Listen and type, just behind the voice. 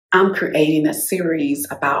I'm creating a series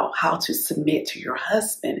about how to submit to your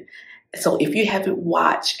husband. So if you haven't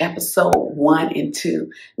watched episode 1 and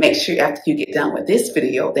 2, make sure after you get done with this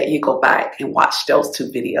video that you go back and watch those 2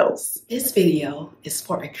 videos. This video is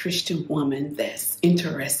for a Christian woman that's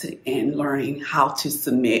interested in learning how to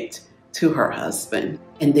submit to her husband.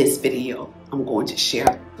 In this video, I'm going to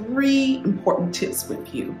share 3 important tips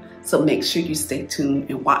with you. So make sure you stay tuned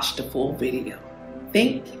and watch the full video.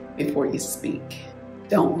 Think before you speak.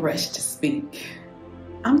 Don't rush to speak.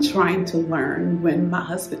 I'm trying to learn when my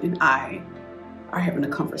husband and I are having a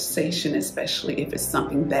conversation, especially if it's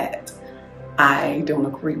something that I don't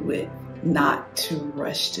agree with, not to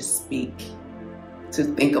rush to speak, to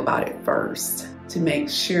think about it first, to make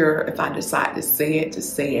sure if I decide to say it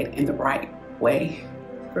in the right way.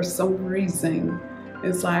 For some reason,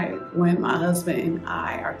 it's like when my husband and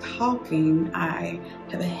I are talking, I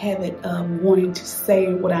have a habit of wanting to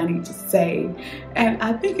say what I need to say. And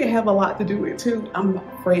I think it have a lot to do with it too. I'm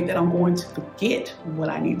afraid that I'm going to forget what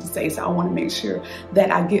I need to say. So I want to make sure that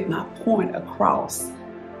I get my point across.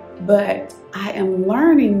 But I am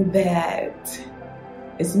learning that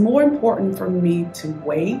it's more important for me to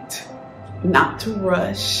wait, not to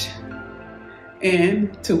rush,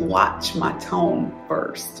 and to watch my tone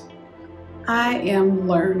first. I am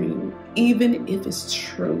learning, even if it's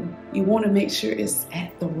true, you want to make sure it's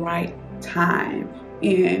at the right time.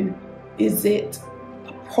 And is it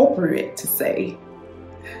appropriate to say?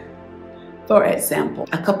 For example,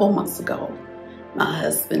 a couple months ago, my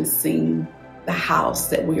husband seen the house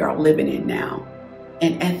that we are living in now.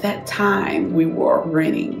 And at that time, we were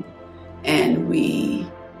renting and we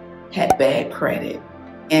had bad credit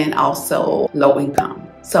and also low income.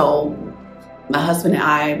 So my husband and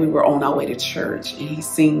I, we were on our way to church and he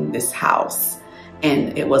seen this house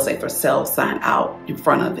and it was a for sale sign out in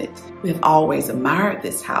front of it. We've always admired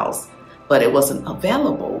this house, but it wasn't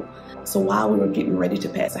available. So while we were getting ready to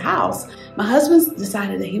pass the house, my husband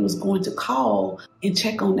decided that he was going to call and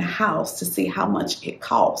check on the house to see how much it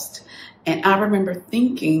cost. And I remember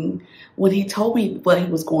thinking when he told me what he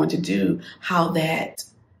was going to do, how that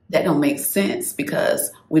don't make sense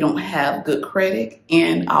because we don't have good credit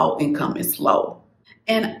and our income is low.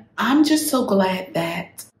 And I'm just so glad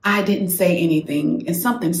that I didn't say anything and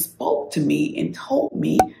something spoke to me and told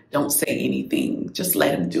me, don't say anything, just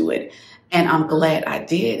let him do it. And I'm glad I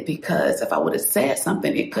did, because if I would have said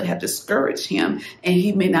something, it could have discouraged him and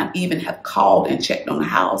he may not even have called and checked on the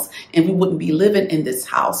house and we wouldn't be living in this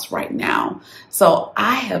house right now. So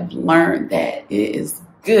I have learned that it is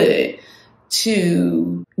good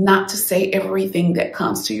to not to say everything that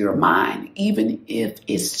comes to your mind, even if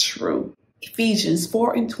it's true. Ephesians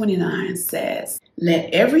 4:29 says,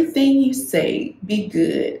 let everything you say be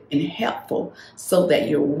good and helpful so that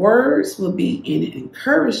your words will be an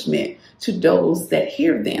encouragement to those that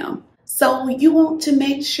hear them. So you want to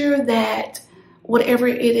make sure that whatever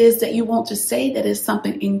it is that you want to say, that is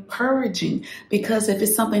something encouraging, because if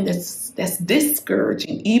it's something that's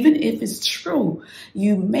discouraging, even if it's true,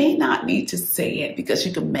 you may not need to say it because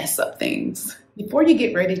you can mess up things. Before you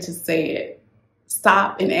get ready to say it,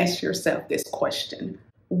 stop and ask yourself this question.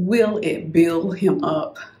 Will it build him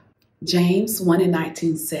up? James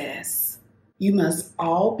 1:19 says, you must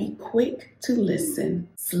all be quick to listen,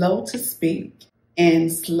 slow to speak,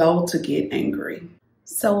 and slow to get angry.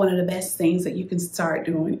 So one of the best things that you can start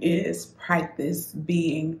doing is practice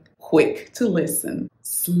being quick to listen,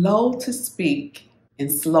 slow to speak,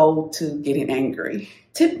 and slow to getting angry.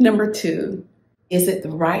 Tip number 2, is it the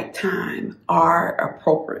right time or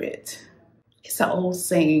appropriate? It's an old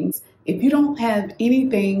saying, if you don't have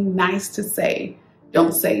anything nice to say,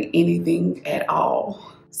 don't say anything at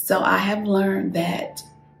all. So I have learned that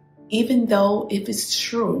even though if it's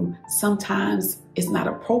true, sometimes it's not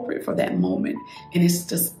appropriate for that moment and it's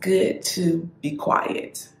just good to be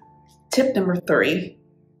quiet. Tip number 3,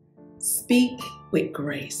 speak with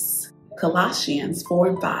grace. Colossians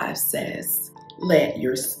 4:5 says, let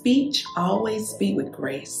your speech always be with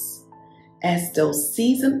grace, as though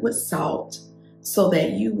seasoned with salt, so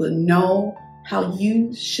that you will know how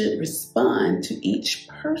you should respond to each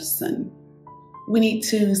person. We need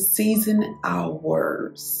to season our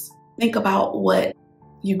words. Think about what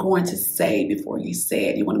you're going to say before you say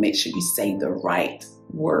it. You want to make sure you say the right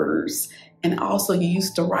words and also you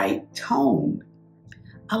use the right tone.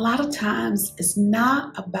 A lot of times it's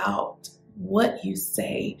not about what you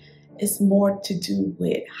say. It's more to do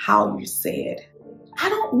with how you say it. I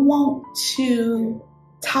don't want to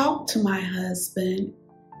talk to my husband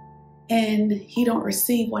and he don't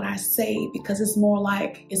receive what I say, because it's more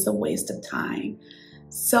like it's a waste of time.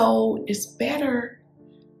 So it's better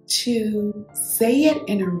to say it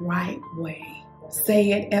in the right way.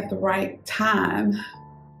 say it at the right time,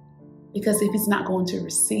 because if he's not going to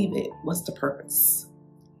receive it, what's the purpose?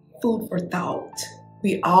 Food for thought.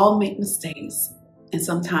 We all make mistakes and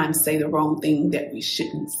sometimes say the wrong thing that we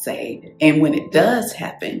shouldn't say. And when it does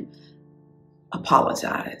happen,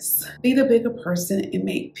 apologize. Be the bigger person and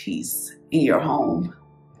make peace in your home.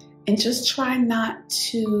 And just try not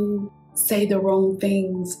to say the wrong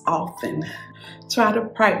things often. Try to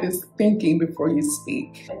practice thinking before you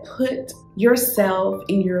speak. Put yourself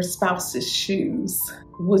in your spouse's shoes.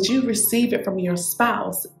 Would you receive it from your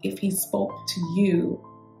spouse if he spoke to you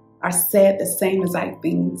or said the same exact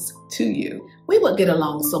things to you? We would get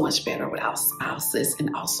along so much better with our spouses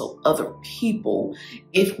and also other people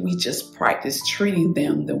if we just practice treating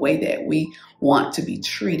them the way that we want to be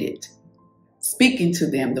treated, speaking to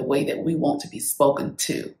them the way that we want to be spoken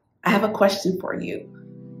to. I have a question for you.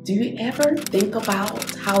 Do you ever think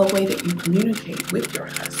about how the way that you communicate with your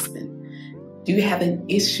husband? Do you have an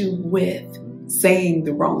issue with saying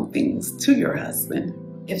the wrong things to your husband?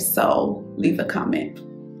 If so, leave a comment.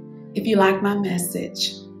 If you like my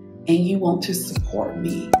message and you want to support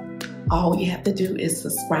me, all you have to do is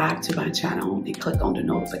subscribe to my channel and click on the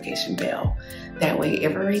notification bell. That way,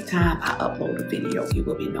 every time I upload a video, you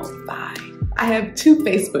will be notified. I have 2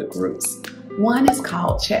 Facebook groups. One is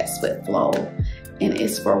called Chats with Flo, and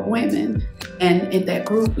it's for women. And in that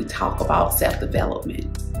group, we talk about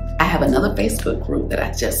self-development. I have another Facebook group that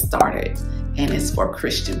I just started, and it's for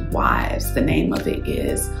Christian wives. The name of it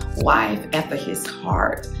is Wife After His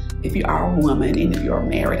Heart. If you are a woman and if you're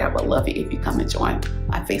married, I would love it if you come and join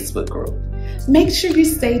my Facebook group. Make sure you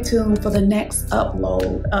stay tuned for the next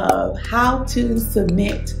upload of how to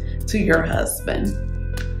submit to your husband.